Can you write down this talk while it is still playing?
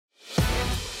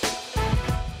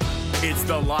It's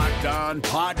the Locked On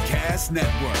Podcast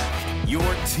Network, your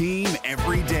team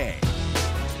every day.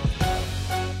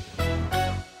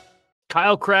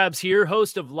 Kyle Krabs here,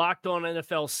 host of Locked On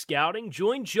NFL Scouting.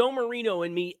 Join Joe Marino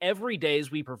and me every day as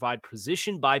we provide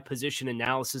position-by-position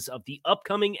analysis of the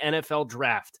upcoming NFL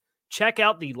Draft. Check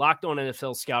out the Locked On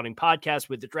NFL Scouting podcast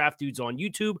with the Draft Dudes on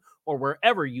YouTube or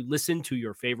wherever you listen to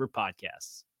your favorite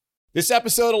podcasts. This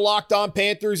episode of Locked On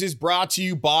Panthers is brought to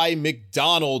you by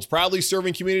McDonald's. Proudly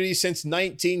serving communities since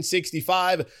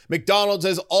 1965, McDonald's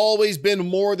has always been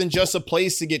more than just a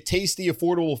place to get tasty,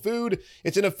 affordable food.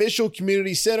 It's an official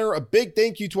community center. A big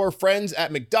thank you to our friends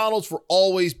at McDonald's for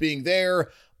always being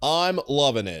there. I'm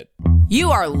loving it.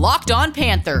 You are Locked On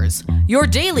Panthers, your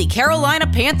daily Carolina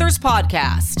Panthers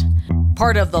podcast.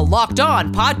 Part of the Locked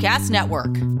On Podcast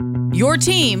Network, your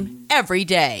team every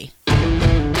day.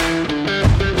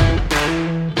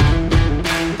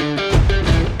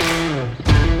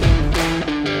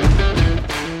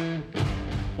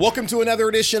 Welcome to another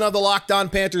edition of the Locked On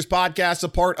Panthers podcast, a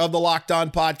part of the Locked On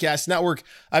Podcast Network.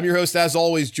 I'm your host, as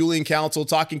always, Julian Council,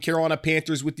 talking Carolina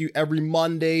Panthers with you every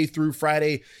Monday through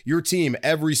Friday, your team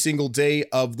every single day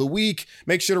of the week.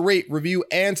 Make sure to rate, review,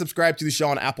 and subscribe to the show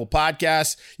on Apple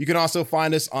Podcasts. You can also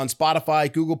find us on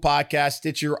Spotify, Google Podcasts,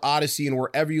 Stitcher, Odyssey, and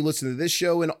wherever you listen to this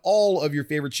show and all of your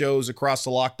favorite shows across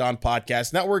the Locked On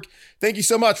Podcast Network. Thank you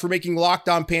so much for making Locked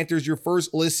On Panthers your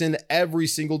first listen every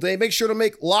single day. Make sure to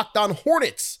make Locked On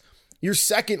Hornets your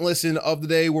second listen of the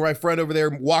day, where my friend over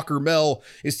there, Walker Mel,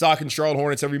 is talking Charlotte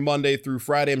Hornets every Monday through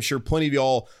Friday. I'm sure plenty of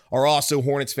y'all are also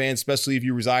Hornets fans, especially if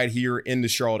you reside here in the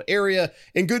Charlotte area.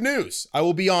 And good news, I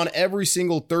will be on every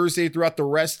single Thursday throughout the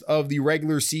rest of the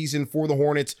regular season for the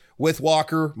Hornets with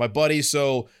Walker, my buddy.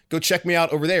 So go check me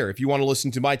out over there if you want to listen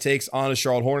to my takes on the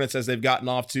Charlotte Hornets as they've gotten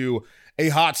off to a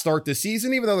hot start this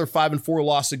season, even though they're 5-4,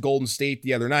 lost to Golden State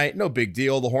the other night. No big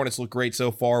deal. The Hornets look great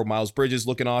so far. Miles Bridges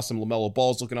looking awesome. LaMelo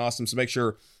Ball's looking awesome. So make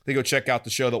sure they go check out the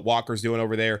show that Walker's doing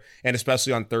over there, and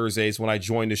especially on Thursdays when I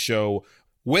join the show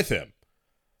with him.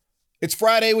 It's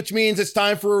Friday, which means it's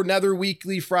time for another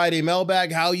weekly Friday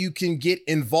mailbag. How you can get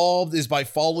involved is by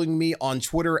following me on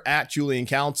Twitter at Julian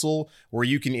Council, where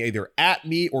you can either at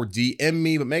me or DM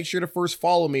me, but make sure to first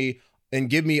follow me and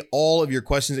give me all of your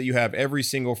questions that you have every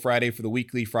single Friday for the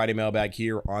weekly Friday mailbag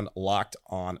here on Locked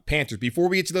On Panthers. Before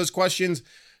we get to those questions,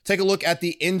 take a look at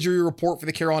the injury report for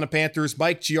the Carolina Panthers.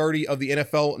 Mike Giardi of the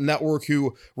NFL Network,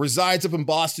 who resides up in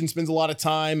Boston, spends a lot of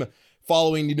time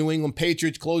following the New England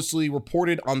Patriots closely,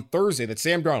 reported on Thursday that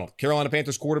Sam Darnold, Carolina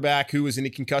Panthers quarterback who is in the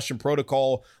concussion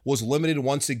protocol, was limited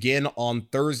once again on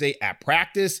Thursday at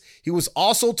practice. He was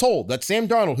also told that Sam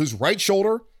Darnold, whose right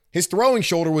shoulder, his throwing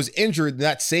shoulder, was injured in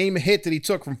that same hit that he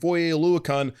took from Foye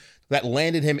Oluokun that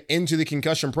landed him into the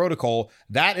concussion protocol.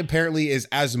 That apparently is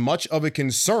as much of a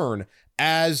concern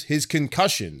as his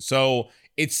concussion. So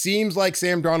it seems like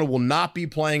Sam Darnold will not be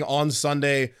playing on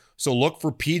Sunday. So look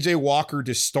for PJ Walker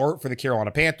to start for the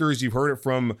Carolina Panthers. You've heard it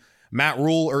from Matt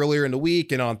Rule earlier in the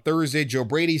week, and on Thursday, Joe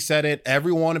Brady said it.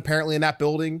 Everyone apparently in that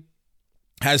building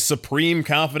has supreme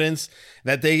confidence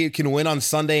that they can win on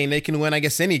Sunday, and they can win, I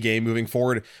guess, any game moving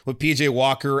forward with PJ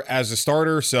Walker as a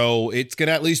starter. So it's going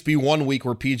to at least be 1 week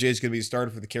where PJ is going to be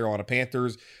started for the Carolina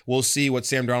Panthers. We'll see what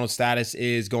Sam Darnold's status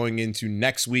is going into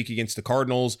next week against the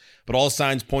Cardinals, but all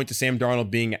signs point to Sam Darnold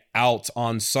being out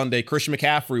on Sunday. Christian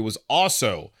McCaffrey was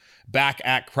also back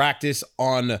at practice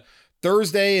on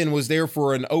Thursday and was there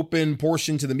for an open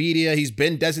portion to the media. He's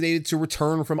been designated to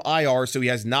return from IR, so he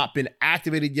has not been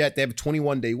activated yet. They have a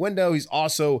 21-day window. He's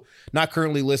also not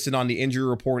currently listed on the injury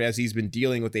report as he's been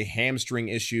dealing with a hamstring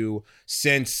issue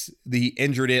since he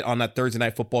injured it on that Thursday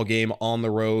night football game on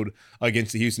the road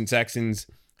against the Houston Texans.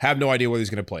 Have no idea whether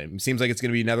he's going to play. It seems like it's going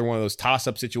to be another one of those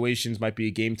toss-up situations, might be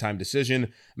a game-time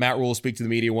decision. Matt Rule will speak to the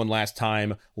media one last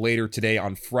time later today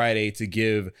on Friday to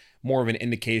give more of an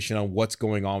indication on what's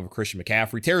going on with Christian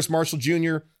McCaffrey. Terrace Marshall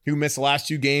Jr., who missed the last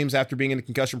 2 games after being in the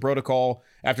concussion protocol,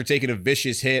 after taking a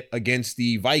vicious hit against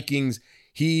the Vikings,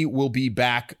 he will be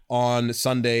back on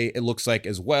Sunday, it looks like,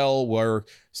 as well, where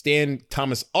Stan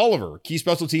Thomas Oliver, key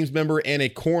special teams member and a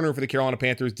corner for the Carolina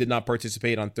Panthers, did not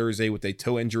participate on Thursday with a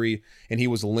toe injury, and he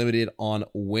was limited on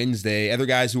Wednesday. Other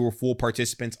guys who were full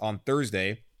participants on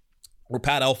Thursday were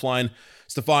Pat Elflein,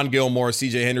 Stephon Gilmore,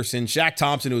 CJ Henderson, Shaq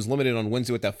Thompson, who was limited on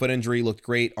Wednesday with that foot injury, looked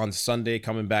great on Sunday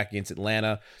coming back against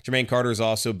Atlanta. Jermaine Carter is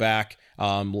also back.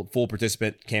 Full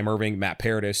participant, Cam Irving, Matt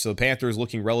Paradis. So the Panthers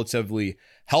looking relatively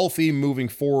healthy moving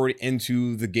forward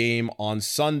into the game on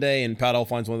Sunday. And Pat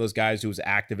Elflein's one of those guys who was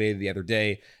activated the other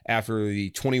day after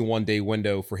the 21-day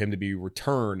window for him to be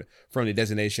returned from the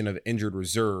designation of injured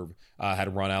reserve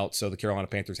had run out. So the Carolina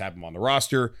Panthers have him on the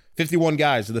roster. 51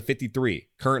 guys of the 53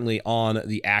 currently on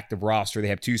the active roster. They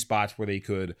have 2 spots where they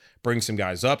could bring some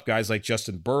guys up. Guys like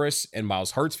Justin Burris and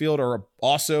Miles Hartsfield are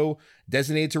also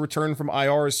designated to return from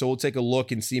IR, so we'll take a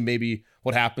look and see maybe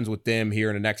what happens with them here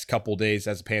in the next couple days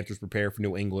as the Panthers prepare for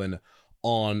New England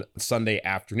on Sunday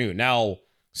afternoon. Now,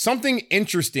 something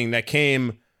interesting that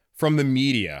came from the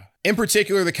media, in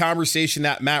particular, the conversation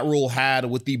that Matt Rule had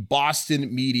with the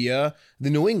Boston media, the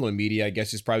New England media, I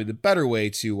guess is probably the better way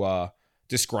to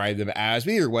describe them as.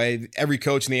 But either way, every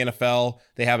coach in the NFL,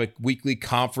 they have a weekly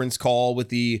conference call with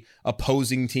the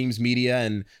opposing team's media.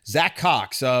 And Zach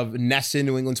Cox of NESN,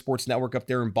 New England Sports Network up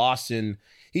there in Boston,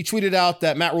 he tweeted out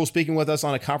that Matt Rule, speaking with us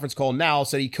on a conference call now,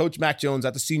 said he coached Mac Jones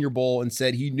at the Senior Bowl and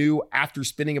said he knew after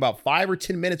spending about 5 or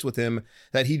 10 minutes with him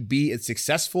that he'd be a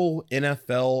successful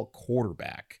NFL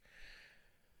quarterback,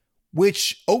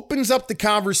 which opens up the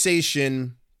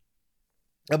conversation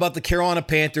about the Carolina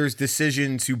Panthers'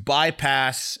 decision to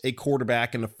bypass a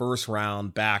quarterback in the first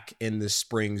round back in the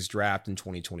spring's draft in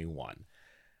 2021.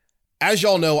 As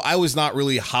y'all know, I was not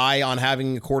really high on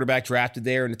having a quarterback drafted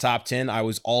there in the top 10. I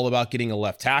was all about getting a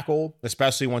left tackle,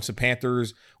 especially once the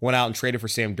Panthers went out and traded for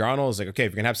Sam Darnold. I was like, okay,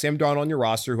 if you're going to have Sam Darnold on your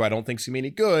roster, who I don't think is going to be any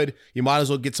good, you might as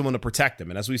well get someone to protect him.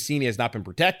 And as we've seen, he has not been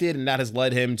protected, and that has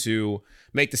led him to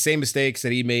make the same mistakes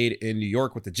that he made in New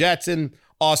York with the Jets. And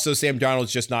also, Sam Darnold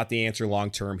is just not the answer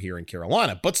long-term here in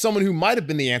Carolina. But someone who might have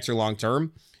been the answer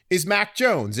long-term is Mac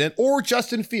Jones or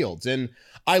Justin Fields. And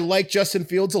I like Justin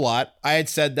Fields a lot. I had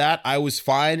said that. I was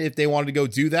fine if they wanted to go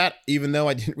do that, even though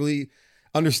I didn't really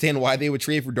understand why they would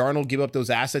trade for Darnold, give up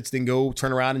those assets, then go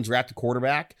turn around and draft a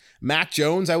quarterback. Mac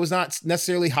Jones, I was not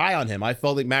necessarily high on him. I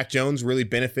felt like Mac Jones really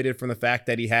benefited from the fact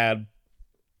that he had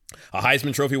a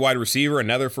Heisman Trophy wide receiver,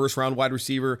 another first-round wide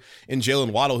receiver in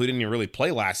Jalen Waddle, who didn't even really play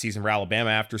last season for Alabama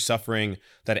after suffering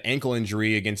that ankle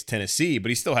injury against Tennessee, but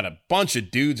he still had a bunch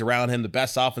of dudes around him, the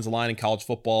best offensive line in college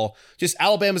football. Just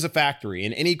Alabama's a factory,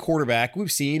 and any quarterback we've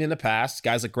seen in the past,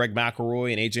 guys like Greg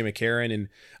McElroy and A.J. McCarron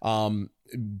and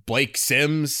Blake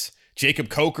Sims, Jacob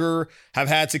Coker have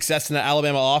had success in the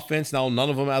Alabama offense. Now, none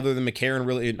of them other than McCarron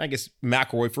really, I guess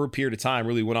McElroy for a period of time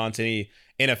really went on to any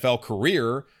NFL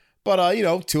career. But,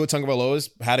 Tua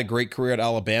Tagovailoa's had a great career at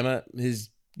Alabama. His,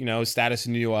 status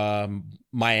in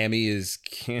Miami is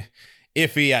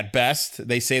iffy at best.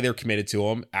 They say they're committed to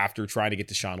him after trying to get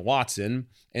Deshaun Watson.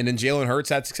 And then Jalen Hurts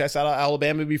had success out of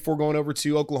Alabama before going over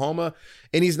to Oklahoma,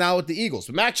 and he's now with the Eagles.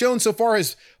 But Mac Jones so far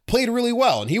has played really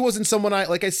well, and he wasn't someone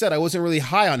like I said, I wasn't really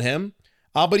high on him,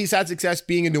 but he's had success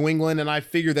being in New England, and I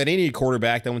figured that any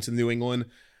quarterback that went to New England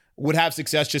would have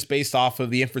success just based off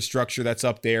of the infrastructure that's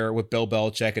up there with Bill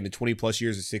Belichick and the 20 plus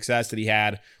years of success that he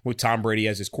had with Tom Brady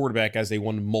as his quarterback as they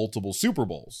won multiple Super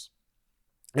Bowls.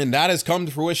 And that has come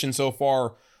to fruition so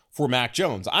far for Mac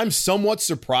Jones. I'm somewhat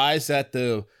surprised that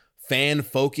the fan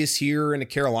focus here in the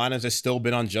Carolinas has still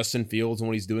been on Justin Fields and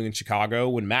what he's doing in Chicago,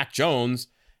 when Mac Jones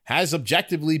has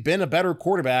objectively been a better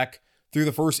quarterback through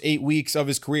the first 8 weeks of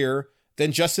his career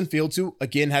than Justin Fields, who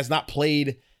again has not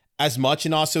played as much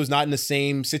and also is not in the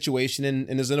same situation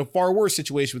and is in a far worse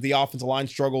situation with the offensive line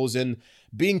struggles and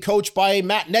being coached by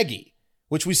Matt Nagy,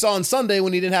 which we saw on Sunday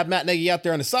when he didn't have Matt Nagy out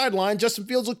there on the sideline. Justin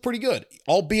Fields looked pretty good,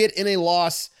 albeit in a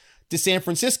loss to San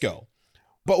Francisco.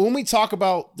 But when we talk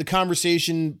about the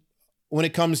conversation when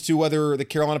it comes to whether the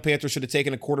Carolina Panthers should have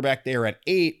taken a quarterback there at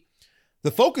 8, the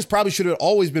focus probably should have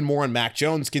always been more on Mac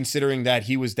Jones, considering that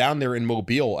he was down there in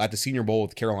Mobile at the Senior Bowl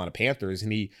with the Carolina Panthers,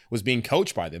 and he was being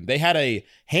coached by them. They had a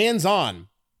hands-on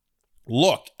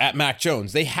look at Mac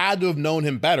Jones. They had to have known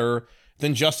him better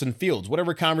than Justin Fields.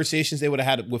 Whatever conversations they would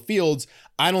have had with Fields,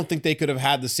 I don't think they could have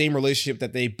had the same relationship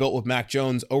that they built with Mac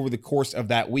Jones over the course of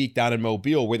that week down in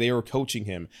Mobile, where they were coaching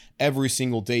him every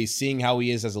single day, seeing how he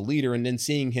is as a leader, and then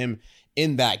seeing him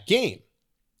in that game.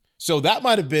 So that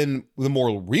might have been the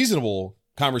more reasonable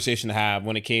conversation to have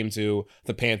when it came to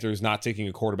the Panthers not taking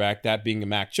a quarterback, that being a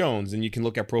Mac Jones. And you can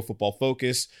look at Pro Football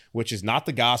Focus, which is not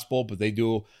the gospel, but they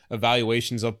do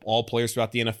evaluations of all players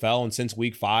throughout the NFL. And since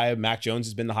week 5, Mac Jones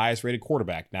has been the highest rated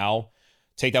quarterback. Now,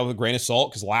 take that with a grain of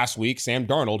salt, because last week, Sam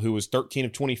Darnold, who was 13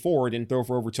 of 24, didn't throw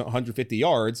for over 150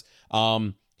 yards.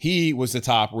 He was the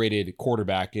top rated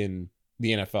quarterback in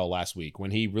the NFL last week when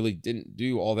he really didn't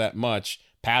do all that much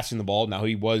passing the ball. Now,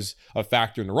 he was a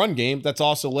factor in the run game. That's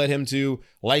also led him to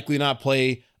likely not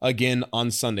play again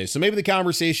on Sunday. So maybe the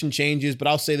conversation changes, but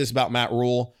I'll say this about Matt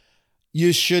Rule.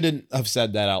 You shouldn't have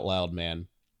said that out loud, man.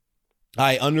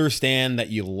 I understand that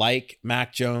you like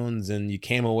Mac Jones and you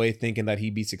came away thinking that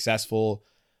he'd be successful.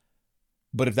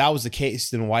 But if that was the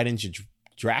case, then why didn't you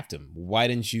draft him? Why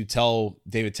didn't you tell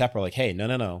David Tepper, like, hey,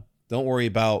 no. Don't worry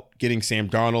about getting Sam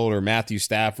Darnold or Matthew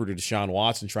Stafford or Deshaun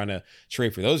Watson trying to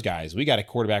trade for those guys. We got a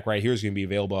quarterback right here who's going to be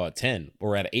available at 10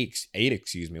 or at 8,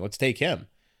 Let's take him.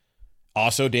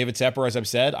 Also, David Tepper, as I've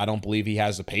said, I don't believe he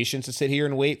has the patience to sit here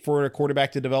and wait for a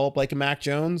quarterback to develop like a Mac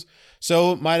Jones.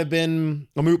 So it might have been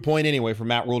a moot point anyway for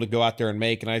Matt Rule to go out there and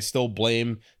make. And I still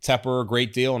blame Tepper a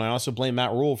great deal. And I also blame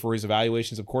Matt Rule for his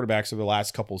evaluations of quarterbacks over the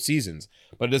last couple of seasons.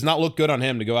 But it does not look good on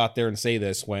him to go out there and say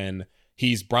this when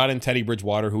he's brought in Teddy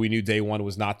Bridgewater, who we knew day one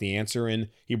was not the answer. And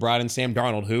he brought in Sam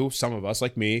Darnold, who some of us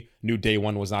like me knew day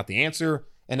one was not the answer.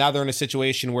 And now they're in a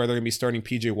situation where they're going to be starting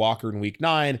PJ Walker in week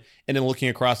 9 and then looking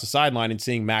across the sideline and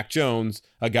seeing Mac Jones,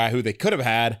 a guy who they could have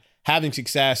had, having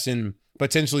success in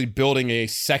potentially building a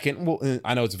second. Well,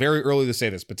 I know it's very early to say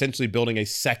this, potentially building a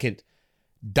second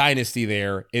dynasty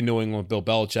there in New England with Bill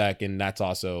Belichick. And that's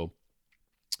also,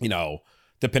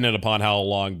 dependent upon how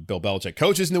long Bill Belichick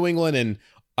coaches New England and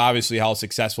obviously how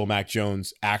successful Mac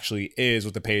Jones actually is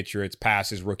with the Patriots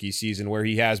past his rookie season, where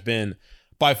he has been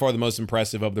by far the most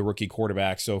impressive of the rookie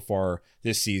quarterbacks so far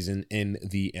this season in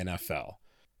the NFL.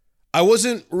 I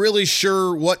wasn't really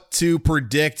sure what to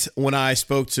predict when I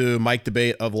spoke to Mike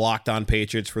Debate of Locked On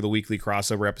Patriots for the weekly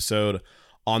crossover episode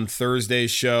on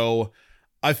Thursday's show.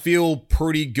 I feel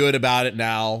pretty good about it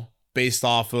now based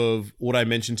off of what I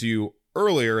mentioned to you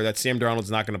earlier, that Sam Darnold's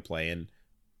not going to play. And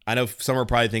I know some are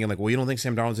probably thinking like, well, you don't think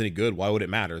Sam Darnold's any good? Why would it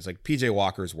matter? It's like PJ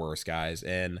Walker's worse, guys.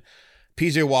 And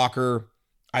PJ Walker,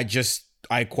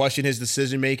 I question his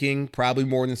decision-making probably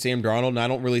more than Sam Darnold, and I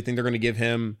don't really think they're going to give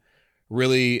him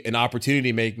really an opportunity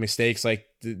to make mistakes like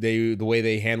the way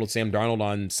they handled Sam Darnold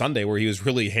on Sunday, where he was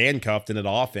really handcuffed in an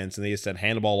offense and they just said,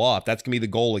 hand the ball off. That's going to be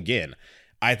the goal again.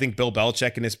 I think Bill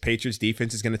Belichick and his Patriots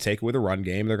defense is going to take away the run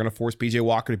game. They're going to force PJ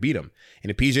Walker to beat him.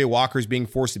 And if PJ Walker is being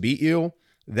forced to beat you,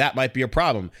 that might be a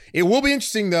problem. It will be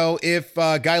interesting, though, if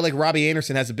a guy like Robbie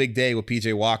Anderson has a big day with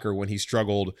PJ Walker when he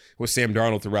struggled with Sam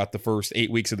Darnold throughout the first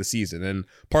 8 weeks of the season. And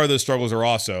part of those struggles are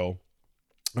also,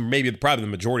 probably the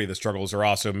majority of the struggles are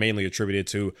also mainly attributed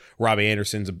to Robbie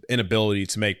Anderson's inability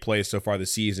to make plays so far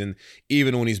this season,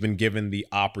 even when he's been given the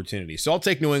opportunity. So I'll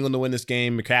take New England to win this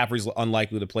game. McCaffrey's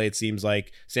unlikely to play, it seems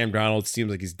like. Sam Darnold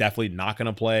seems like he's definitely not going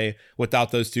to play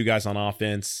without those two guys on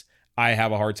offense. I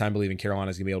have a hard time believing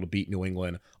Carolina's going to be able to beat New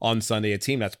England on Sunday, a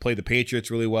team that's played the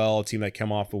Patriots really well, a team that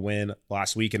came off a win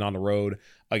last weekend on the road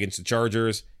against the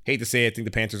Chargers. Hate to say it, I think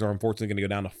the Panthers are unfortunately going to go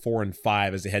down to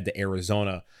 4-5 as they head to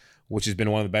Arizona, which has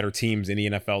been one of the better teams in the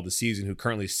NFL this season, who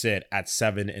currently sit at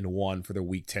 7-1 for their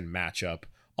Week 10 matchup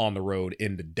on the road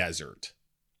in the desert.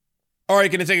 All right,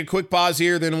 going to take a quick pause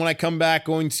here. Then when I come back,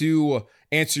 going to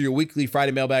answer your weekly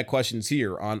Friday mailbag questions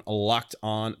here on Locked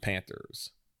On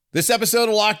Panthers. This episode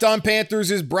of Locked On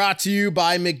Panthers is brought to you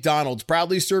by McDonald's.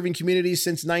 Proudly serving communities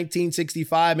since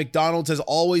 1965, McDonald's has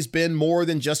always been more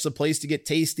than just a place to get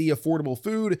tasty, affordable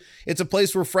food. It's a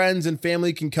place where friends and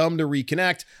family can come to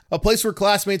reconnect, a place where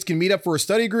classmates can meet up for a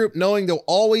study group, knowing they'll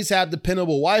always have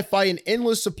dependable Wi-Fi and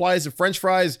endless supplies of French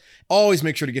fries. Always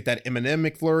make sure to get that M&M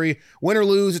McFlurry. Win or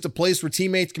lose, it's a place where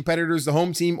teammates, competitors, the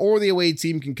home team, or the away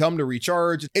team can come to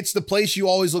recharge. It's the place you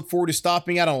always look forward to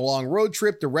stopping at on a long road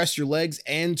trip to rest your legs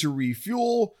and to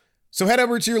refuel. So head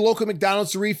over to your local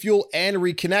McDonald's to refuel and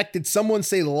reconnect. Did someone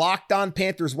say Locked On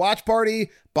Panthers watch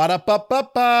party?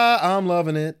 Ba-da-ba-ba-ba, I'm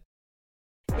loving it.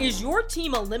 Is your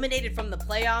team eliminated from the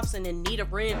playoffs and in need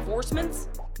of reinforcements?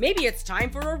 Maybe it's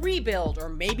time for a rebuild, or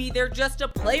maybe they're just a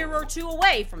player or two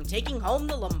away from taking home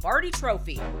the Lombardi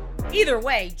Trophy. Either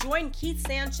way, join Keith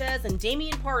Sanchez and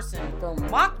Damian Parson for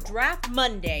Mock Draft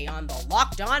Monday on the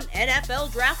Locked On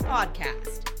NFL Draft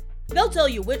Podcast. They'll tell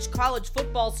you which college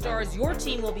football stars your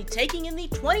team will be taking in the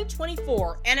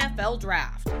 2024 NFL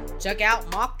Draft. Check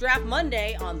out Mock Draft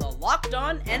Monday on the Locked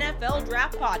On NFL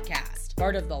Draft Podcast,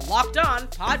 part of the Locked On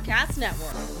Podcast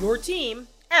Network. Your team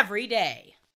every day.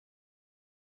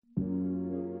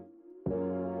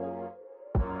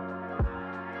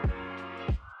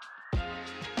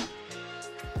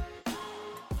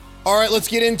 All right, let's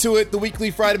get into it. The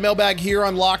weekly Friday mailbag here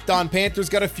on Locked On Panthers.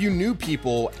 Got a few new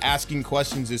people asking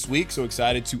questions this week, so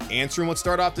excited to answer them. Let's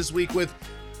start off this week with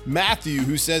Matthew,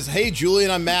 who says, "Hey, Julian,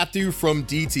 I'm Matthew from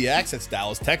DTX. That's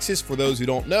Dallas, Texas. For those who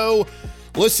don't know,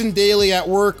 listen daily at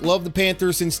work. Love the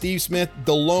Panthers since Steve Smith,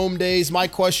 the Loam days. My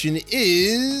question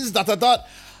is, ...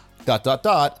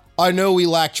 I know we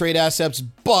lack trade assets,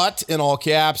 but in all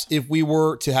caps, if we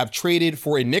were to have traded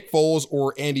for a Nick Foles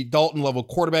or Andy Dalton level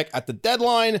quarterback at the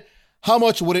deadline, how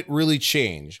much would it really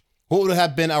change? What would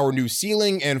have been our new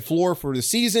ceiling and floor for the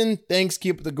season? Thanks.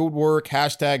 Keep up the good work.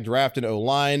 Hashtag draft and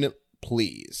O-line,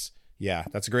 please." Yeah,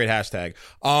 that's a great hashtag.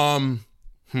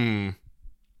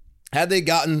 Had they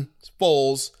gotten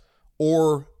Foles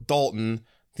or Dalton,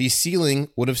 the ceiling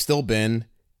would have still been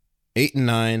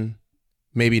 8-9,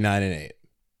 maybe 9-8.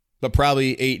 But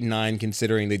probably 8-9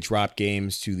 considering they dropped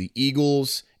games to the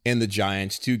Eagles and the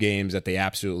Giants, 2 games that they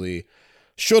absolutely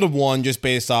should have won just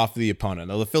based off of the opponent.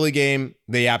 Now, the Philly game,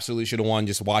 they absolutely should have won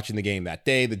just watching the game that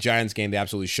day. The Giants game, they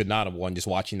absolutely should not have won just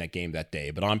watching that game that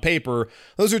day. But on paper,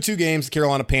 those are 2 games the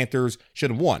Carolina Panthers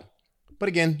should have won. But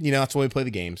again, that's why we play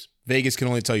the games. Vegas can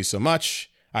only tell you so much.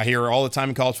 I hear all the time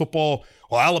in college football,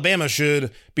 well, Alabama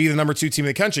should be the number 2 team in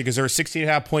the country because they're a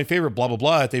 16.5-point favorite, blah, blah,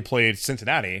 blah, if they played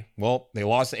Cincinnati. Well, they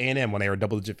lost to A&M when they were a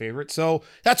double-digit favorite. So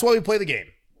that's why we play the game.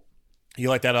 You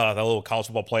like that little college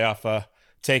football playoff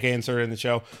take insert in the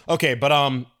show? Okay,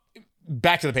 but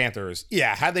back to the Panthers.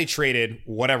 Yeah, had they traded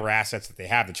whatever assets that they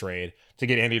have to trade to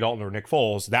get Andy Dalton or Nick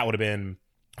Foles, that would have been,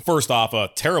 first off, a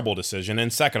terrible decision.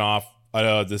 And second off,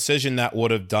 a decision that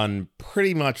would have done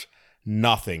pretty much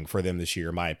nothing for them this year,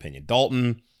 in my opinion.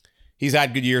 Dalton, he's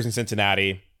had good years in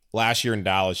Cincinnati. Last year in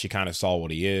Dallas, you kind of saw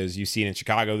what he is. You've seen in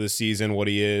Chicago this season what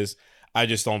he is. I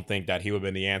just don't think that he would have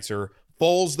been the answer.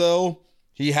 Foles, though,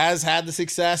 he has had the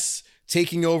success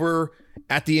taking over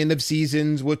at the end of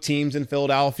seasons with teams in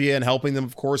Philadelphia and helping them,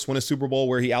 of course, win a Super Bowl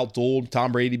where he outdueled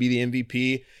Tom Brady to be the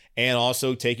MVP, and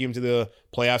also taking him to the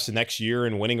playoffs the next year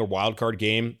and winning a wild card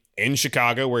game in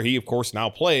Chicago where he, of course, now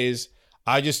plays.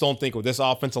 I just don't think with this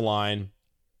offensive line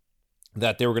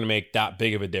that they were going to make that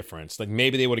big of a difference. Like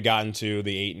maybe they would have gotten to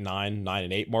the 8-9,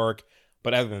 9-8 mark.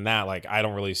 But other than that, I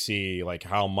don't really see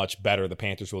how much better the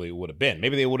Panthers really would have been.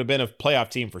 Maybe they would have been a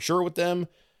playoff team for sure with them.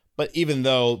 But even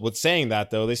though, with saying that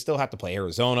though, they still have to play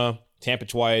Arizona, Tampa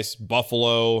twice,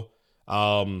 Buffalo,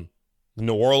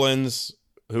 New Orleans,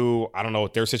 who I don't know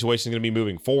what their situation is going to be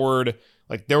moving forward.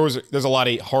 There's a lot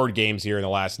of hard games here in the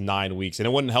last 9 weeks, and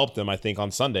it wouldn't help them, I think,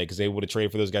 on Sunday because they would have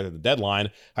traded for those guys at the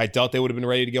deadline. I doubt they would have been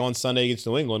ready to go on Sunday against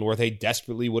New England, where they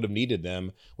desperately would have needed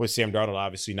them with Sam Darnold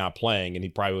obviously not playing, and he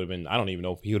probably would have been, I don't even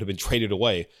know if he would have been traded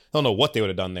away. I don't know what they would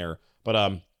have done there, but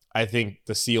I think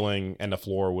the ceiling and the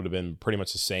floor would have been pretty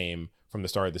much the same from the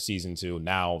start of the season to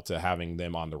now to having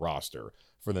them on the roster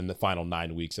for the final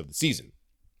 9 weeks of the season.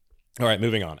 All right,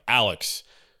 moving on. Alex,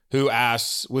 who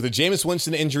asks, with a Jameis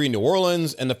Winston injury in New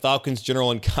Orleans and the Falcons'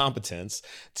 general incompetence,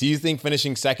 do you think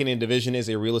finishing second in division is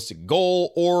a realistic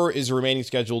goal, or is the remaining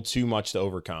schedule too much to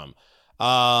overcome?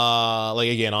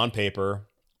 Again, on paper,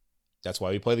 that's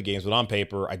why we play the games, but on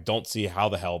paper, I don't see how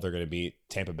the hell they're going to beat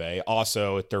Tampa Bay.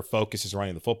 Also, if their focus is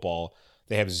running the football,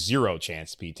 they have 0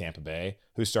 chance to beat Tampa Bay,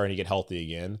 who's starting to get healthy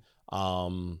again.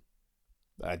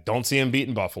 I don't see them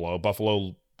beating Buffalo.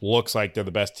 Buffalo looks like they're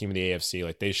the best team in the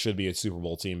AFC. They should be a Super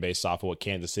Bowl team based off of what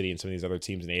Kansas City and some of these other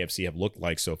teams in the AFC have looked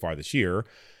like so far this year.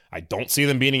 I don't see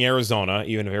them beating Arizona,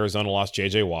 even if Arizona lost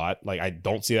J.J. Watt. I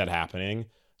don't see that happening.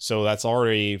 So that's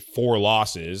already 4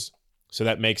 losses. So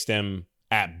that makes them,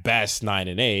 at best,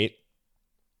 9-8.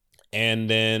 And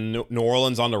then New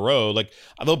Orleans on the road.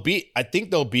 I think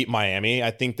they'll beat Miami.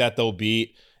 I think that they'll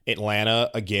beat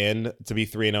Atlanta again to be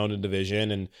 3-0 in the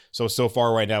division. And so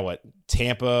far right now,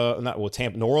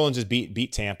 New Orleans just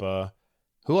beat Tampa.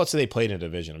 Who else have they played in the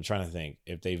division? I'm trying to think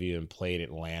if they've even played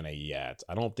Atlanta yet.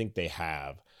 I don't think they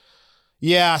have.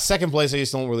 Yeah, second place, I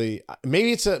just don't really.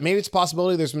 Maybe it's a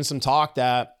possibility. There's been some talk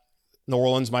that New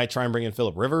Orleans might try and bring in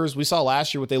Phillip Rivers. We saw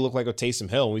last year what they look like with Taysom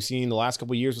Hill. We've seen the last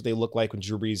couple of years what they look like when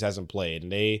Drew Brees hasn't played.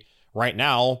 And they, right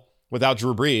now, without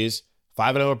Drew Brees,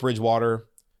 5-0 at Bridgewater,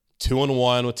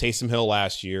 2-1 with Taysom Hill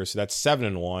last year. So that's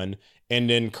 7-1. And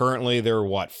then currently they're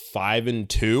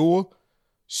 5-2.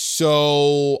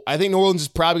 So I think New Orleans is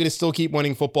probably going to still keep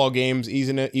winning football games,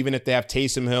 even if they have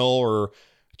Taysom Hill or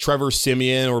Trevor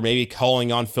Siemian, or maybe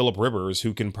calling on Phillip Rivers,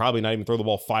 who can probably not even throw the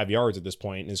ball 5 yards at this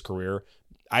point in his career.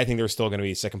 I think they're still going to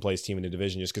be a second place team in the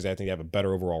division just because I think they have a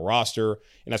better overall roster.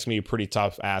 And that's going to be a pretty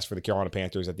tough ask for the Carolina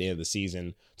Panthers at the end of the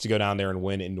season to go down there and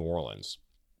win in New Orleans.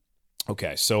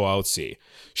 Okay, so let's see.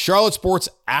 Charlotte Sports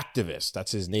Activist,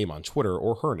 that's his name on Twitter,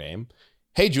 or her name.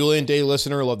 Hey, Julian, daily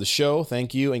listener, love the show.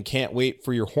 Thank you, and can't wait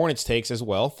for your Hornets takes as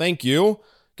well. Thank you.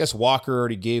 Guess Walker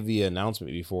already gave the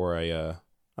announcement before I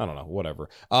don't know, whatever.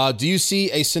 Do you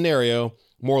see a scenario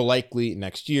more likely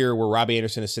next year where Robbie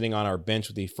Anderson is sitting on our bench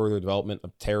with the further development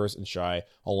of Terrace and Shai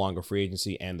along with free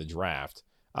agency and the draft?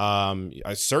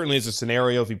 Certainly is a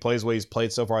scenario if he plays the way he's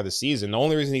played so far this season. The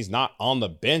only reason he's not on the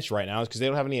bench right now is because they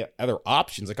don't have any other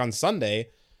options. Like on Sunday,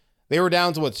 they were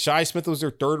down to Shai Smith was their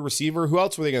third receiver. Who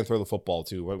else were they going to throw the football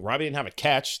to? Well, Robbie didn't have a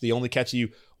catch. The only catch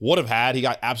he would have had, he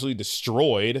got absolutely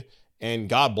destroyed. And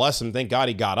God bless him. Thank God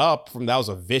he got up from that. Was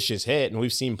a vicious hit. And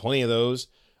we've seen plenty of those.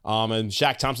 And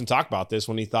Shaq Thompson talked about this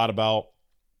when he thought about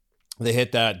The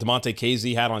hit that DeMonte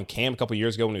Casey had on Cam a couple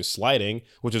years ago when he was sliding,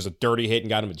 which was a dirty hit and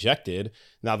got him ejected.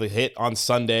 Now, the hit on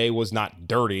Sunday was not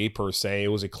dirty per se. It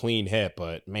was a clean hit,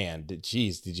 but man, did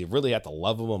you really have to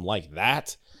level him like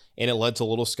that? And it led to a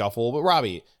little scuffle. But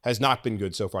Robbie has not been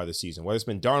good so far this season. Whether it's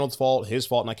been Darnold's fault, his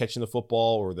fault not catching the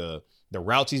football, or the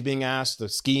routes he's being asked, the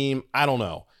scheme, I don't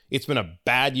know. It's been a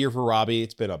bad year for Robbie.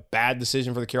 It's been a bad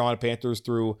decision for the Carolina Panthers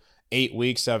through 8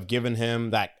 weeks. Have given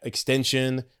him that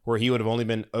extension where he would have only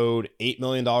been owed $8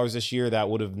 million this year.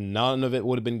 None of it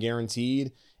would have been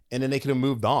guaranteed. And then they could have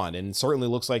moved on. And it certainly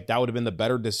looks like that would have been the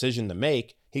better decision to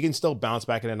make. He can still bounce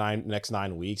back in the next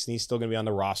 9 weeks, and he's still going to be on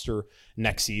the roster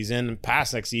next season.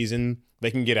 Past next season,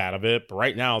 they can get out of it. But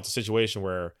right now, it's a situation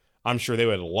where I'm sure they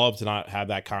would love to not have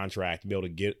that contract to be able to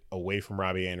get away from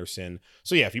Robbie Anderson.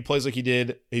 So yeah, if he plays like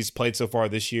he's played so far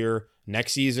this year,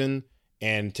 next season,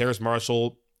 and Terrace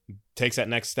Marshall takes that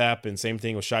next step, and same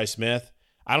thing with Shi Smith,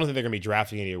 I don't think they're going to be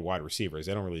drafting any wide receivers.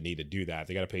 They don't really need to do that.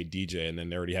 They got to pay DJ, and then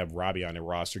they already have Robbie on their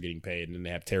roster getting paid, and then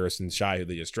they have Terrace and Shi who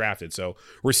they just drafted. So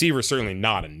receiver certainly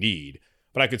not a need,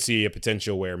 but I could see a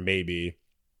potential where maybe,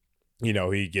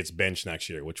 he gets benched next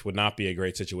year, which would not be a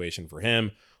great situation for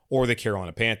him or the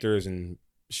Carolina Panthers. And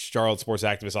Charlotte sports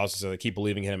activists also said they keep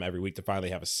believing in him every week to finally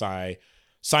have a sigh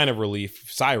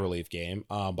relief game.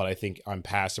 But I think I'm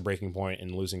past the breaking point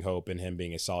and losing hope in him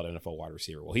being a solid NFL wide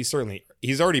receiver. Well, he's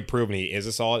already proven he is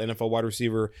a solid NFL wide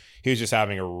receiver. He was just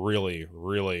having a really,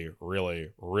 really, really,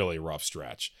 really rough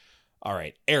stretch. All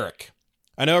right, Eric.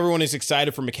 I know everyone is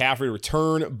excited for McCaffrey to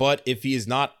return, but if he is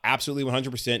not absolutely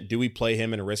 100%, do we play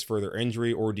him and risk further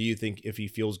injury? Or do you think if he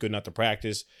feels good enough to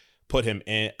practice, put him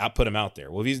out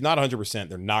there? Well, if he's not 100%,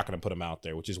 they're not going to put him out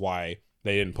there, which is why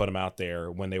they didn't put him out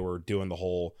there when they were doing the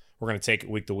whole, we're going to take it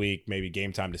week to week, maybe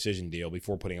game time decision deal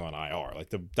before putting him on IR. Like,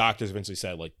 the doctors eventually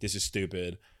said, like, this is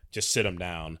stupid. Just sit him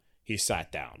down. He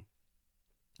sat down.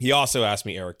 He also asked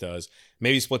me, Eric does,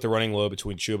 maybe split the running load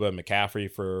between Chuba and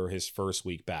McCaffrey for his first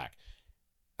week back.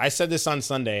 I said this on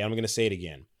Sunday. I'm going to say it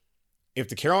again. If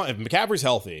McCaffrey's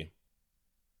healthy,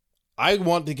 I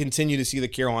want to continue to see the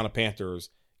Carolina Panthers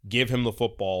give him the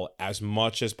football as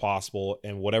much as possible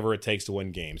and whatever it takes to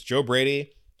win games. Joe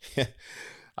Brady,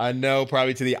 I know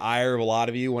probably to the ire of a lot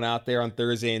of you, went out there on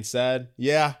Thursday and said,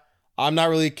 yeah, I'm not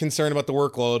really concerned about the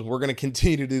workload. We're going to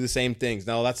continue to do the same things.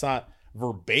 Now, that's not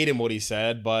verbatim what he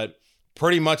said, but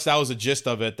pretty much that was the gist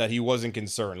of it, that he wasn't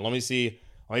concerned. Let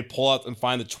me pull out and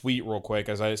find the tweet real quick,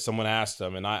 as someone asked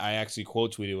him, and I actually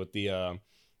quote tweeted with the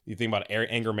you think about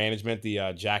anger management,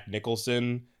 the Jack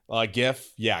Nicholson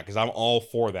gif. Yeah, because I'm all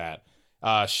for that.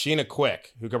 Sheena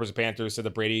Quick, who covers the Panthers, said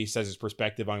that Brady says his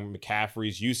perspective on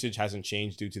McCaffrey's usage hasn't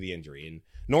changed due to the injury, and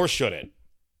nor should it,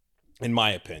 in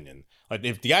my opinion. Like,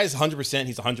 if the guy's 100%,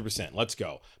 he's 100%. Let's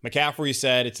go. McCaffrey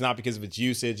said it's not because of its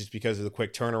usage, it's because of the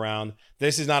quick turnaround.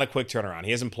 This is not a quick turnaround.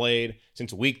 He hasn't played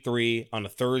since week 3 on a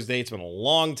Thursday. It's been a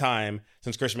long time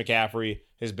since Christian McCaffrey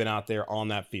has been out there on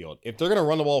that field. If they're going to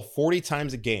run the ball 40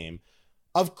 times a game,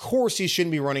 of course he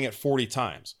shouldn't be running it 40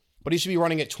 times, but he should be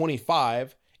running it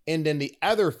 25, and then the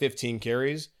other 15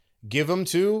 carries, give them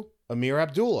to Amir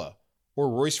Abdullah or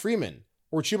Royce Freeman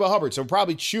or Chuba Hubbard. So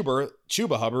probably Chuba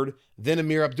Hubbard, then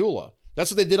Amir Abdullah. That's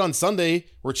what they did on Sunday,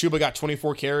 where Chuba got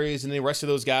 24 carries, and the rest of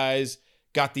those guys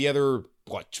got the other,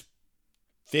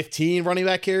 15 running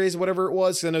back carries, whatever it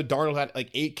was. I know Darnold had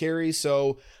like 8 carries.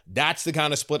 So that's the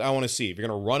kind of split I want to see. If you're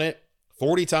going to run it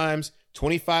 40 times,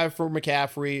 25 for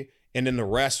McCaffrey, and then the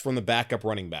rest from the backup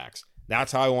running backs.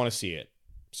 That's how I want to see it.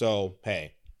 So,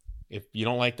 hey, if you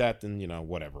don't like that, then,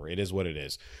 whatever. It is what it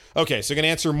is. Okay, so going to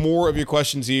answer more of your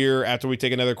questions here after we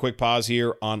take another quick pause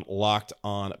here on Locked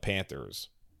On Panthers.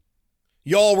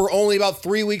 Y'all, we're only about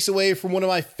 3 weeks away from one of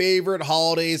my favorite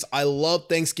holidays. I love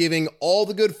Thanksgiving. All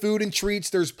the good food and treats,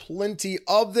 there's plenty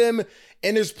of them.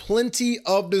 And there's plenty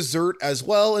of dessert as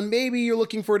well. And maybe you're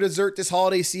looking for a dessert this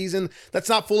holiday season that's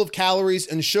not full of calories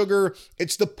and sugar.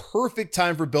 It's the perfect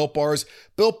time for Built Bars.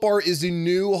 Built Bar is the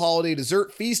new holiday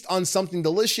dessert. Feast on something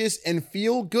delicious and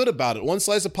feel good about it. One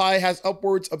slice of pie has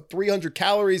upwards of 300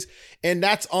 calories, and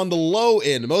that's on the low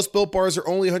end. Most Built Bars are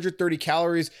only 130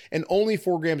 calories and only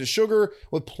 4 grams of sugar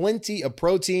with plenty of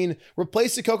protein.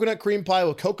 Replace the coconut cream pie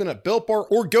with coconut Built Bar,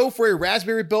 or go for a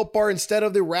raspberry Built Bar instead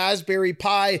of the raspberry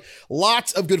pie.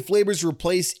 lots of good flavors to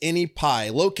replace any pie.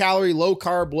 Low calorie, low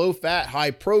carb, low fat, high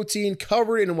protein,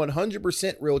 covered in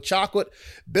 100% real chocolate.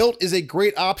 Built is a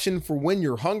great option for when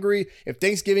you're hungry. If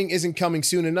Thanksgiving isn't coming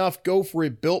soon enough, go for a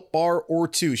Built bar or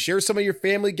two. Share some of your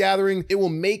family gathering. It will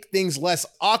make things less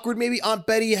awkward. Maybe Aunt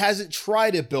Betty hasn't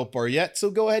tried a Built bar yet,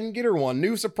 so go ahead and get her one.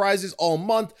 New surprises all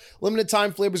month. Limited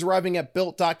time flavors arriving at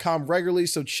Built.com regularly,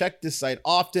 so check this site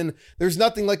often. There's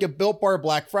nothing like a Built bar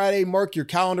Black Friday. Mark your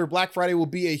calendar. Black Friday will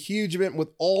be a huge event with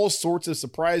all sorts of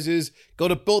surprises. Go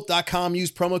to Built.com,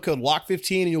 use promo code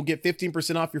LOCK15 and you'll get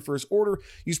 15% off your first order.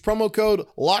 Use promo code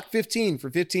LOCK15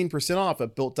 for 15% off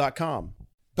at Built.com.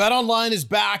 BetOnline is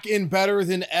back and better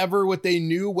than ever with a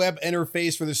new web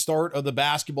interface for the start of the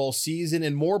basketball season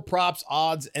and more props,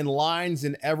 odds, and lines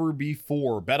than ever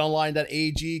before.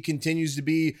 BetOnline.ag continues to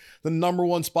be the number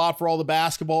one spot for all the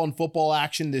basketball and football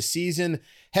action this season.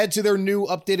 Head to their new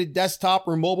updated desktop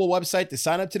or mobile website to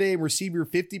sign up today and receive your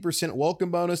 50%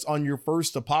 welcome bonus on your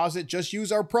first deposit. Just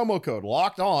use our promo code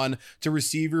LOCKEDON to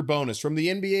receive your bonus. From the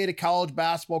NBA to college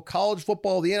basketball, college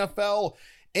football, the NFL,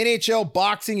 NHL,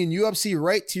 boxing, and UFC,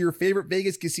 right to your favorite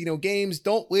Vegas casino games.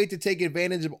 Don't wait to take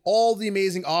advantage of all the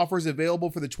amazing offers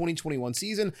available for the 2021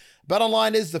 season.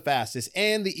 BetOnline is the fastest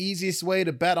and the easiest way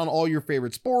to bet on all your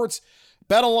favorite sports.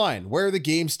 BetOnline, where the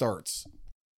game starts.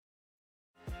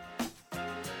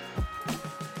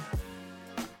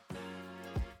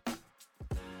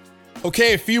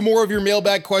 Okay, a few more of your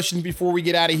mailbag questions before we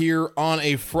get out of here on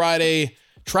a Friday.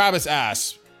 Travis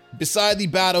asks, beside the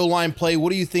bad O-line play, what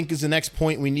do you think is the next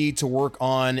point we need to work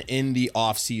on in the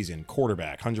offseason?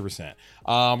 Quarterback, 100%.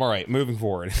 All right, moving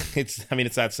forward. It's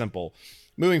that simple.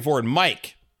 Moving forward,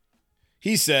 Mike.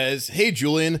 He says, hey,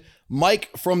 Julian. Mike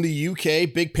from the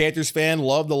UK, big Panthers fan,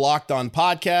 love the Locked On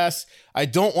podcast. I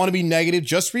don't want to be negative,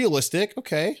 just realistic.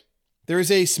 Okay. There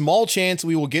is a small chance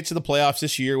we will get to the playoffs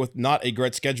this year with not a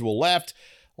great schedule left.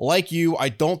 Like you, I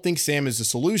don't think Sam is the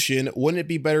solution. Wouldn't it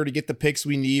be better to get the picks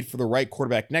we need for the right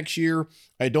quarterback next year?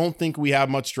 I don't think we have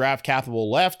much draft capital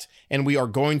left, and we are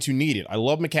going to need it. I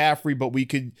love McCaffrey, but we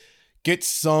could get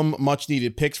some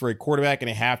much-needed picks for a quarterback and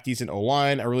a half-decent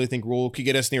O-line. I really think Rule could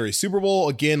get us near a Super Bowl.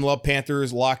 Again, love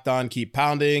Panthers, Locked On, keep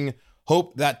pounding.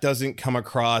 Hope that doesn't come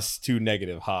across too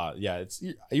negative. Yeah,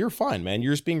 you're fine, man.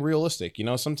 You're just being realistic. You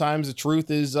know, sometimes the truth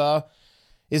is not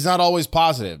always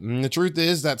positive. And the truth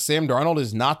is that Sam Darnold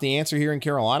is not the answer here in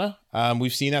Carolina.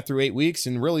 We've seen that through 8 weeks,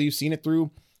 and really you've seen it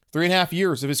through 3.5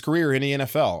 years of his career in the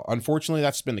NFL. Unfortunately,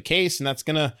 that's been the case, and that's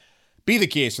going to be the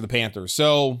case for the Panthers.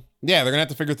 So, yeah, they're going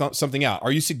to have to figure something out.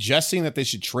 Are you suggesting that they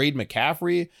should trade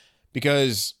McCaffrey?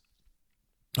 Because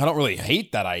I don't really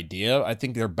hate that idea. I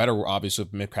think they're better, obviously,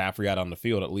 with McCaffrey out on the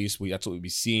field. At least that's what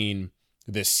we've seen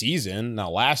this season. Now,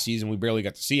 last season, we barely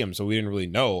got to see him, so we didn't really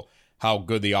know how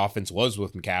good the offense was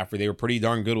with McCaffrey. They were pretty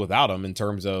darn good without him in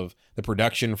terms of the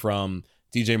production from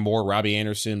DJ Moore, Robbie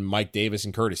Anderson, Mike Davis,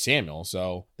 and Curtis Samuel.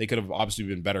 So they could have obviously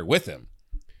been better with him.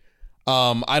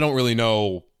 I don't really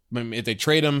know. If they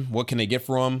trade him, what can they get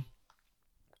for him?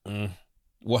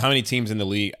 Well, how many teams in the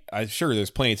league? I'm sure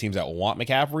there's plenty of teams that want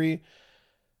McCaffrey.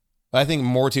 But I think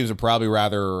more teams would probably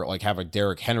rather like have a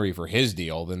Derrick Henry for his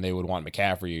deal than they would want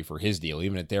McCaffrey for his deal.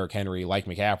 Even if Derrick Henry, like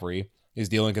McCaffrey, is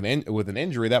dealing with an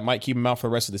injury, that might keep him out for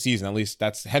the rest of the season. At least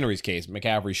that's Henry's case.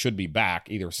 McCaffrey should be back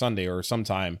either Sunday or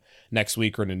sometime next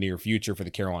week or in the near future for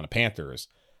the Carolina Panthers.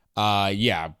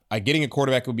 Getting a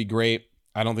quarterback would be great.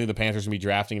 I don't think the Panthers will be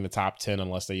drafting in the top 10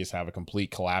 unless they just have a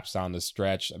complete collapse down the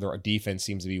stretch. Their defense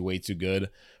seems to be way too good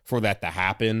for that to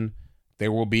happen.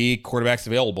 There will be quarterbacks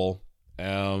available.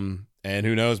 And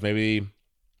who knows, maybe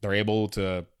they're able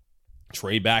to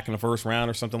trade back in the first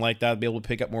round or something like that, be able to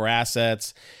pick up more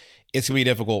assets. It's going to be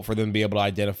difficult for them to be able to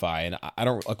identify. And I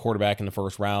don't a quarterback in the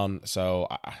first round, so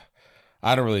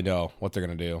I don't really know what they're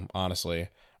going to do, honestly.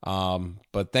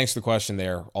 But thanks for the question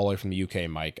there, all the way from the UK,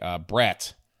 Mike.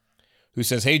 Brett, who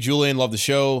says, hey, Julian, love the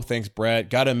show. Thanks, Brett.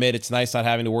 Got to admit, it's nice not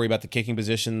having to worry about the kicking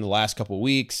position the last couple of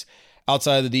weeks.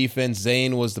 Outside of the defense,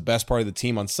 Zane was the best part of the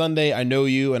team on Sunday. I know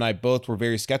you and I both were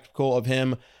very skeptical of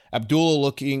him. Abdullah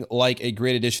looking like a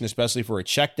great addition, especially for a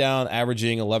check down,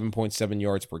 averaging 11.7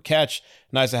 yards per catch.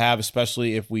 Nice to have,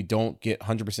 especially if we don't get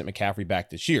 100% McCaffrey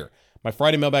back this year. My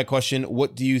Friday mailbag question,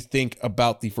 what do you think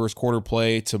about the first quarter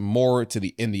play to Moore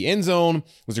in the end zone?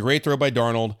 It was a great throw by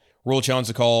Darnold. Rule challenged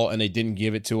the call, and they didn't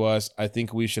give it to us. I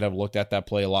think we should have looked at that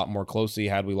play a lot more closely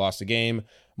had we lost the game.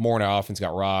 Moore and our offense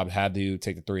got robbed, had to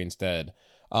take the 3 instead.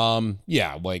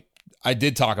 I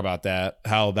did talk about that,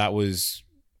 how that was,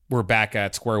 we're back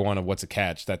at square one of what's a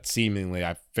catch. That seemingly,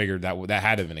 I figured that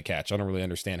had to have been a catch. I don't really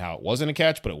understand how it wasn't a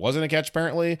catch, but it wasn't a catch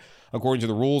apparently. According to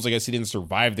the rules, I guess he didn't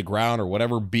survive the ground or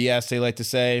whatever BS they like to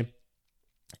say.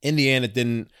 In the end, it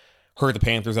didn't hurt the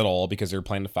Panthers at all because they were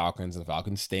playing the Falcons, and the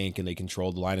Falcons stink, and they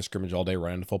controlled the line of scrimmage all day,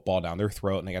 running the football down their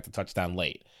throat, and they got the touchdown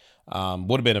late.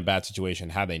 Would have been a bad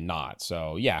situation had they not.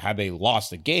 So, yeah, had they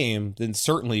lost the game, then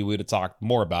certainly we would have talked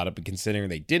more about it. But considering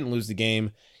they didn't lose the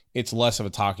game, it's less of a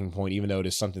talking point, even though it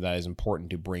is something that is important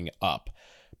to bring up.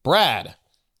 Brad,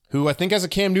 who I think has a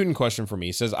Cam Newton question for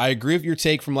me, says, I agree with your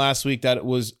take from last week that it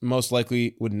was most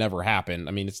likely would never happen.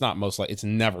 I mean, it's not most likely. It's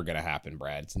never going to happen,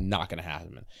 Brad. It's not going to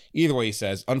happen. Either way, he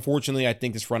says, unfortunately, I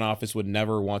think this front office would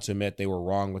never want to admit they were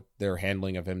wrong with their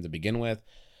handling of him to begin with.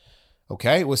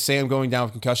 Okay, with Sam going down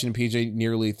with concussion and PJ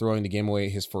nearly throwing the game away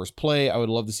his first play, I would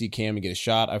love to see Cam get a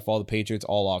shot. I followed the Patriots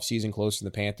all off season, close to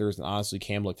the Panthers, and honestly,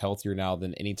 Cam looked healthier now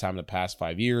than any time in the past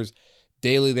 5 years.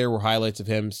 Daily, there were highlights of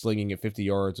him slinging at 50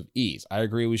 yards of ease. I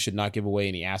agree we should not give away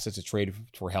any assets to trade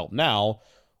for help now.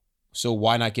 So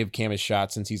why not give Cam a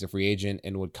shot since he's a free agent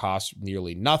and would cost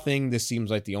nearly nothing? This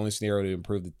seems like the only scenario to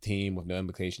improve the team with no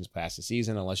implications past the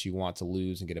season unless you want to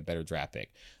lose and get a better draft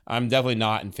pick. I'm definitely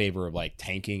not in favor of like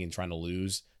tanking and trying to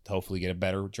lose to hopefully get a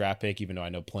better draft pick, even though I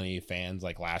know plenty of fans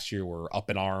like last year were up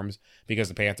in arms because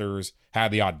the Panthers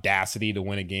had the audacity to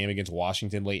win a game against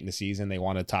Washington late in the season. They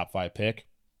wanted a top 5 pick,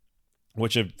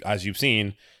 which, as you've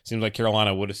seen, seems like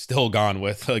Carolina would have still gone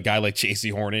with a guy like J.C.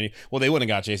 Horn. Well, they wouldn't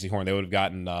have got J.C. Horn. They would have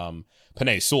gotten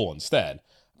Penei Sewell instead,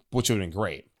 which would have been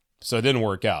great. So it didn't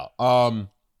work out.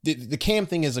 The Cam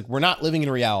thing is, like, we're not living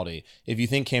in reality if you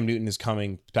think Cam Newton is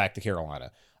coming back to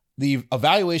Carolina. The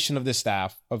evaluation of this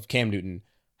staff of Cam Newton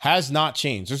has not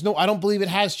changed. I don't believe it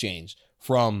has changed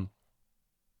from,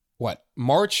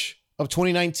 March of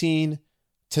 2019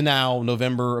 to now,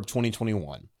 November of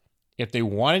 2021. If they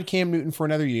wanted Cam Newton for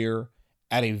another year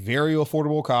at a very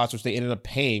affordable cost, which they ended up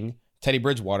paying Teddy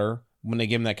Bridgewater when they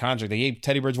gave him that contract, they gave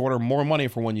Teddy Bridgewater more money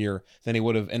for 1 year than they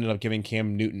would have ended up giving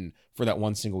Cam Newton for that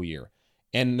one single year.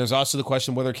 And there's also the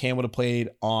question whether Cam would have played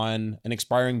on an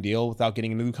expiring deal without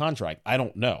getting a new contract. I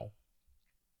don't know.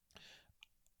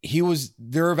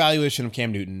 Their evaluation of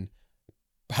Cam Newton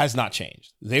has not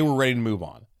changed. They were ready to move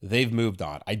on. They've moved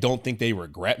on. I don't think they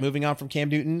regret moving on from Cam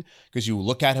Newton because you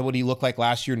look at what he looked like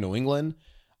last year in New England.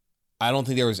 I don't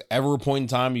think there was ever a point in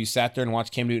time you sat there and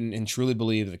watched Cam Newton and truly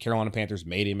believed that the Carolina Panthers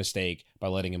made a mistake by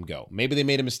letting him go. Maybe they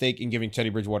made a mistake in giving Teddy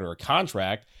Bridgewater a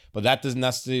contract, but that does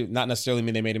not necessarily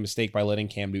mean they made a mistake by letting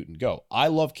Cam Newton go. I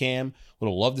love Cam. Would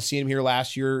have loved to see him here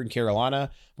last year in Carolina,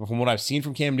 but from what I've seen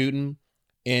from Cam Newton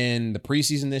in the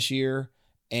preseason this year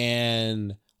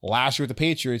and last year with the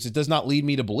Patriots, it does not lead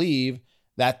me to believe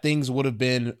that things would have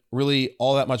been really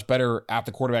all that much better at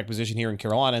the quarterback position here in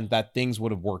Carolina and that things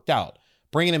would have worked out.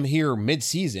 Bringing him here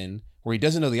mid-season where he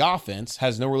doesn't know the offense,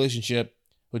 has no relationship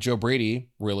with Joe Brady,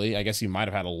 really. I guess he might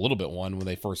have had a little bit one when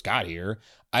they first got here.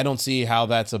 I don't see how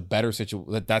that's a better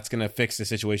situation, that's going to fix the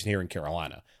situation here in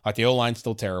Carolina. Like, the O-line's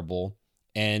still terrible.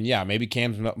 And yeah, maybe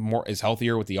Cam's is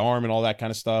healthier with the arm and all that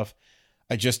kind of stuff.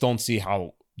 I just don't see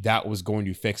how that was going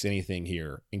to fix anything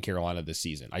here in Carolina this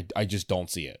season. I just don't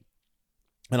see it.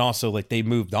 And also, like, they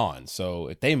moved on. So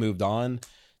if they moved on,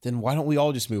 then why don't we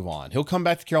all just move on? He'll come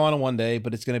back to Carolina one day,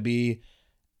 but it's going to be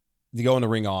to go in the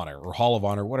Ring of Honor or Hall of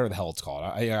Honor, whatever the hell it's called.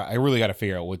 I really got to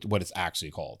figure out what it's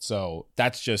actually called. So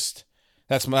that's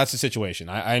the situation.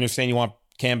 I understand you want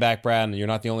Cam back, Brad, and you're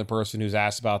not the only person who's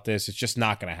asked about this. It's just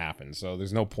not going to happen. So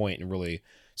there's no point in really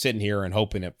sitting here and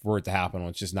hoping for it to happen when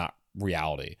it's just not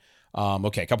reality.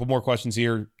 Okay, a couple more questions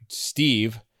here.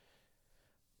 Steve.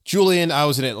 Julian, I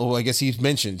was in it. Well, I guess he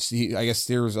mentioned, I guess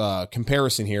there's a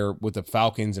comparison here with the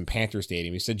Falcons and Panthers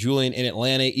stadium. He said, Julian, in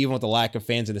Atlanta, even with the lack of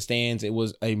fans in the stands, it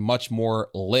was a much more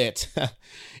lit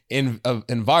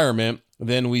environment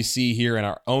than we see here in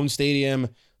our own stadium.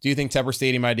 Do you think Tepper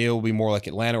Stadium idea will be more like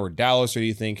Atlanta or Dallas, or do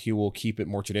you think he will keep it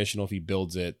more traditional if he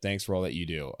builds it? Thanks for all that you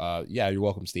do. Yeah, you're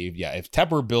welcome, Steve. Yeah, if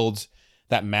Tepper builds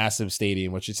that massive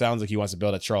stadium, which it sounds like he wants to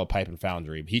build at Charlotte Pipe and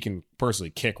Foundry, he can personally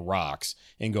kick rocks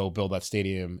and go build that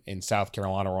stadium in South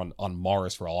Carolina or on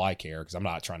Mars for all I care, because I'm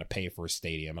not trying to pay for a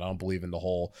stadium. And I don't believe in the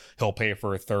whole he'll pay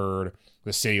for a third,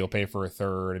 the city will pay for a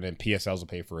third, and then PSLs will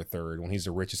pay for a third when he's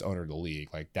the richest owner of the league.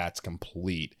 Like, that's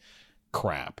complete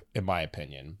crap, in my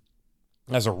opinion,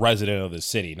 as a resident of the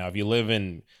city. Now, if you live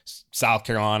in South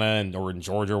Carolina or in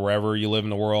Georgia or wherever you live in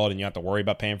the world and you have to worry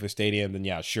about paying for the stadium, then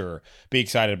yeah, sure. Be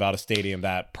excited about a stadium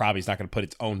that probably is not going to put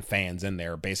its own fans in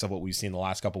there based on what we've seen the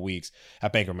last couple of weeks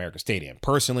at Bank of America Stadium.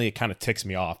 Personally, it kind of ticks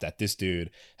me off that this dude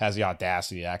has the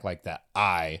audacity to act like that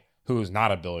I, who is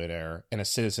not a billionaire and a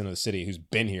citizen of the city who's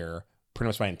been here pretty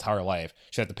much my entire life,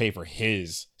 should have to pay for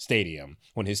his stadium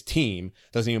when his team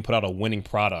doesn't even put out a winning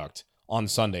product on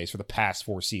Sundays for the past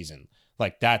 4 seasons.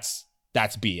 Like, that's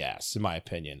BS, in my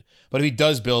opinion. But if he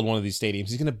does build one of these stadiums,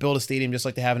 he's going to build a stadium just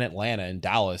like they have in Atlanta and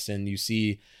Dallas. And you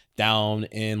see down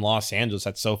in Los Angeles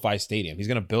at SoFi Stadium. He's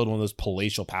going to build one of those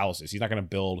palatial palaces. He's not going to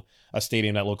build a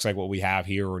stadium that looks like what we have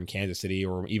here or in Kansas City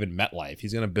or even MetLife.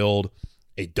 He's going to build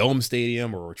a dome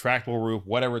stadium or a retractable roof,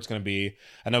 whatever it's going to be.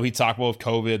 I know he talked about with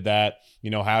COVID that,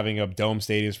 having a dome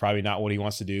stadium is probably not what he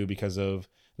wants to do because of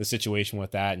the situation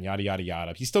with that and yada, yada,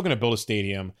 yada. He's still going to build a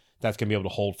stadium that's going to be able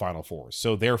to hold Final Fours.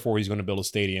 So therefore, he's going to build a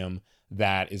stadium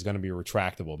that is going to be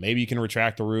retractable. Maybe you can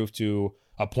retract the roof to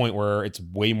a point where it's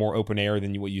way more open air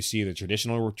than what you see the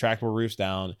traditional retractable roofs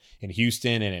down in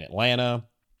Houston and in Atlanta.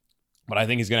 But I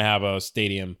think he's going to have a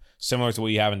stadium similar to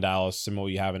what you have in Dallas, similar to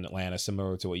what you have in Atlanta,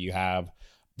 similar to what you have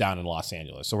down in Los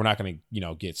Angeles. So we're not going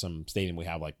to, get some stadium we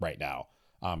have like right now.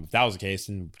 If that was the case,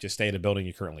 then just stay at the building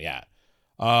you're currently at.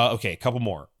 Okay, a couple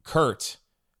more. Kurt,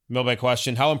 mailbag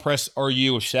question. How impressed are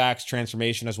you with Shaq's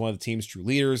transformation as one of the team's true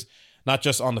leaders? Not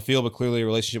just on the field, but clearly a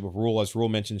relationship with Rule, as Rule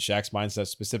mentioned Shaq's mindset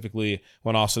specifically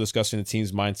when also discussing the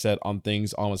team's mindset on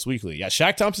things almost weekly. Yeah,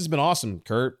 Shaq Thompson's been awesome,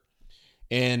 Kurt.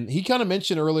 And he kind of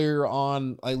mentioned earlier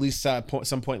on, at least at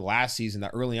some point last season,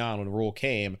 that early on when Rule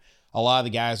came, a lot of the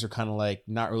guys are kind of like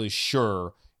not really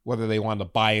sure whether they wanted to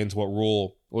buy into what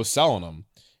Rule was selling them.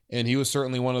 And he was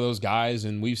certainly one of those guys.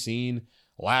 And we've seen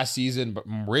last season, but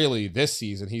really this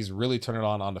season, he's really turned it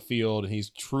on the field. And he's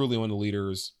truly one of the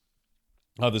leaders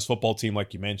of this football team,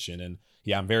 like you mentioned. And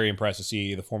yeah, I'm very impressed to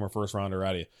see the former first rounder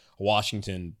out of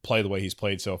Washington play the way he's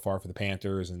played so far for the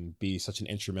Panthers and be such an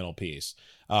instrumental piece.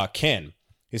 Ken,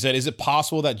 he said, is it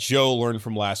possible that Joe learned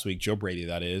from last week, Joe Brady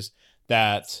that is,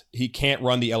 that he can't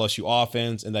run the LSU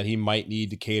offense and that he might need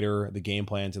to cater the game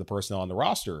plan to the personnel on the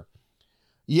roster?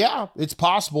 Yeah, it's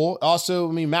possible. Also,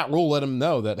 Matt Rule let him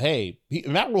know that, hey,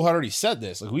 Matt Rule had already said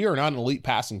this. Like, we are not an elite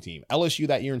passing team. LSU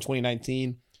that year in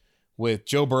 2019 with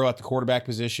Joe Burrow at the quarterback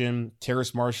position,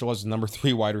 Terrace Marshall as the number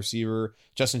 3 wide receiver,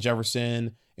 Justin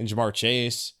Jefferson and Jamar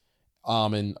Chase,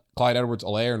 and Clyde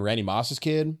Edwards-Helaire and Randy Moss's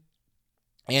kid,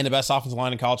 and the best offensive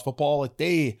line in college football. Like,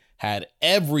 they had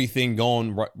everything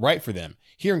going right for them.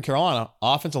 Here in Carolina,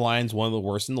 offensive line is one of the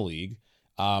worst in the league.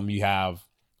 You have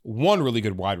one really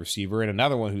good wide receiver and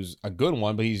another one who's a good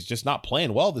one, but he's just not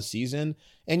playing well this season.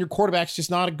 And your quarterback's just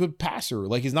not a good passer.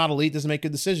 Like, he's not elite, doesn't make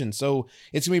good decisions. So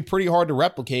it's going to be pretty hard to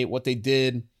replicate what they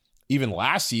did even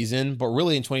last season, but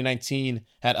really in 2019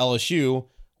 at LSU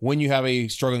when you have a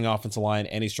struggling offensive line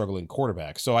and a struggling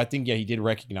quarterback. So I think, yeah, he did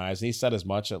recognize, and he said as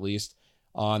much at least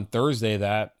on Thursday,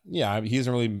 that, yeah, he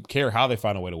doesn't really care how they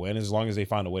find a way to win as long as they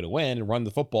find a way to win and run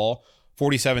the football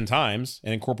 47 times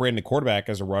and incorporating the quarterback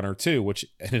as a runner too, which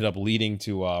ended up leading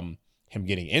to him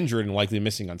getting injured and likely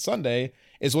missing on Sunday,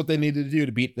 is what they needed to do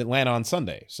to beat Atlanta on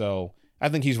Sunday. So I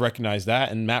think he's recognized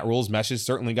that, and Matt Rule's message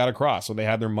certainly got across when they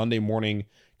had their Monday morning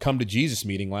come to Jesus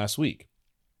meeting last week.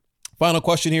 Final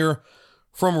question here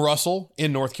from Russell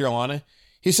in North Carolina.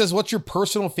 He says, what's your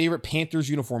personal favorite Panthers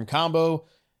uniform combo?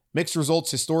 Mixed results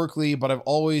historically, but I've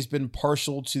always been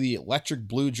partial to the electric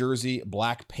blue jersey,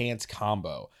 black pants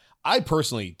combo. I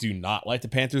personally do not like the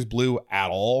Panthers blue at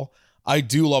all. I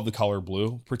do love the color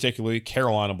blue, particularly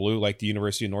Carolina blue, like the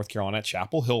University of North Carolina at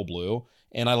Chapel Hill blue.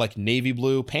 And I like navy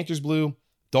blue. Panthers blue,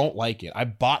 don't like it. I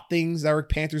bought things that were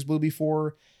Panthers blue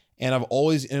before, and I've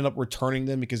always ended up returning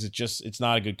them because it's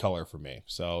not a good color for me.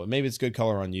 So maybe it's good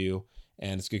color on you,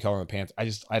 and it's good color on the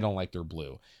Panthers. I don't like their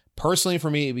blue. Personally, for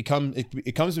me, it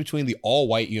comes between the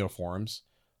all-white uniforms,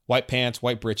 white pants,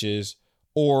 white breeches,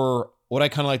 or what I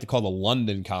kind of like to call the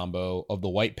London combo of the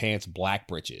white pants, black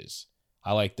breeches.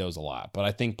 I like those a lot, but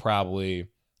I think probably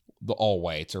the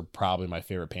all-whites are probably my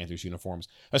favorite Panthers uniforms,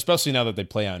 especially now that they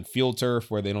play on field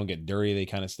turf where they don't get dirty. They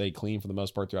kind of stay clean for the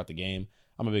most part throughout the game.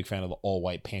 I'm a big fan of the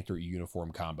all-white Panther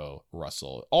uniform combo,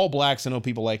 Russell. All blacks, I know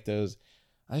people like those.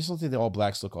 I just don't think the all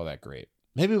blacks look all that great.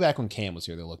 Maybe back when Cam was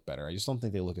here, they look better. I just don't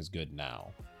think they look as good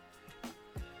now.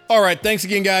 All right. Thanks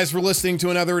again, guys, for listening to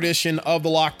another edition of the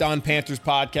Locked On Panthers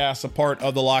podcast, a part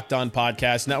of the Locked On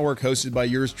Podcast Network, hosted by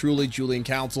yours truly, Julian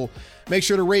Council. Make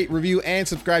sure to rate, review, and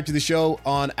subscribe to the show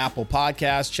on Apple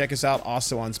Podcasts. Check us out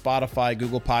also on Spotify,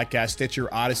 Google Podcasts,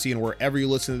 Stitcher, Odyssey, and wherever you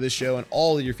listen to this show and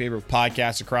all of your favorite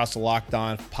podcasts across the Locked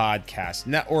On Podcast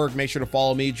Network. Make sure to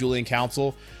follow me, Julian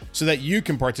Council, so that you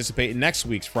can participate in next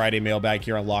week's Friday mailbag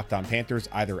here on Locked On Panthers,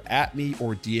 either at me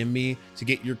or DM me to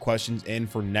get your questions in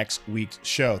for next week's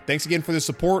show. Thanks again for the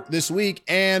support this week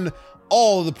and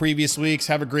all of the previous weeks.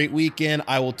 Have a great weekend.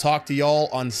 I will talk to y'all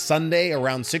on Sunday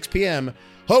around 6 p.m.,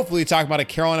 hopefully talk about a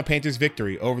Carolina Panthers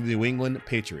victory over the New England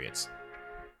Patriots.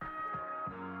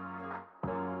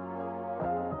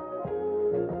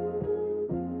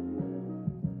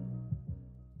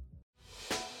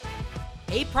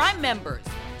 Hey, Prime members,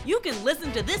 you can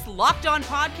listen to this Locked On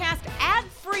podcast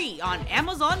ad-free on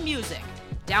Amazon Music.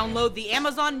 Download the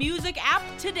Amazon Music app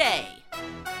today.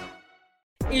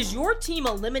 Is your team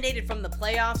eliminated from the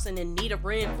playoffs and in need of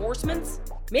reinforcements?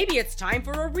 Maybe it's time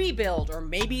for a rebuild, or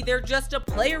maybe they're just a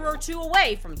player or two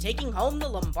away from taking home the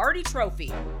Lombardi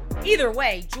Trophy. Either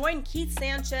way, join Keith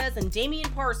Sanchez and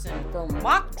Damian Parson for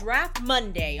Mock Draft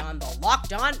Monday on the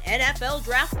Locked On NFL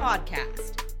Draft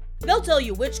Podcast. They'll tell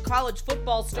you which college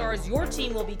football stars your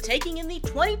team will be taking in the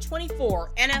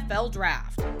 2024 NFL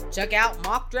Draft. Check out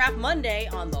Mock Draft Monday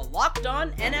on the Locked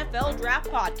On NFL Draft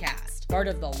Podcast, part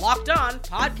of the Locked On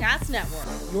Podcast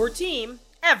Network, your team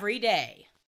every day.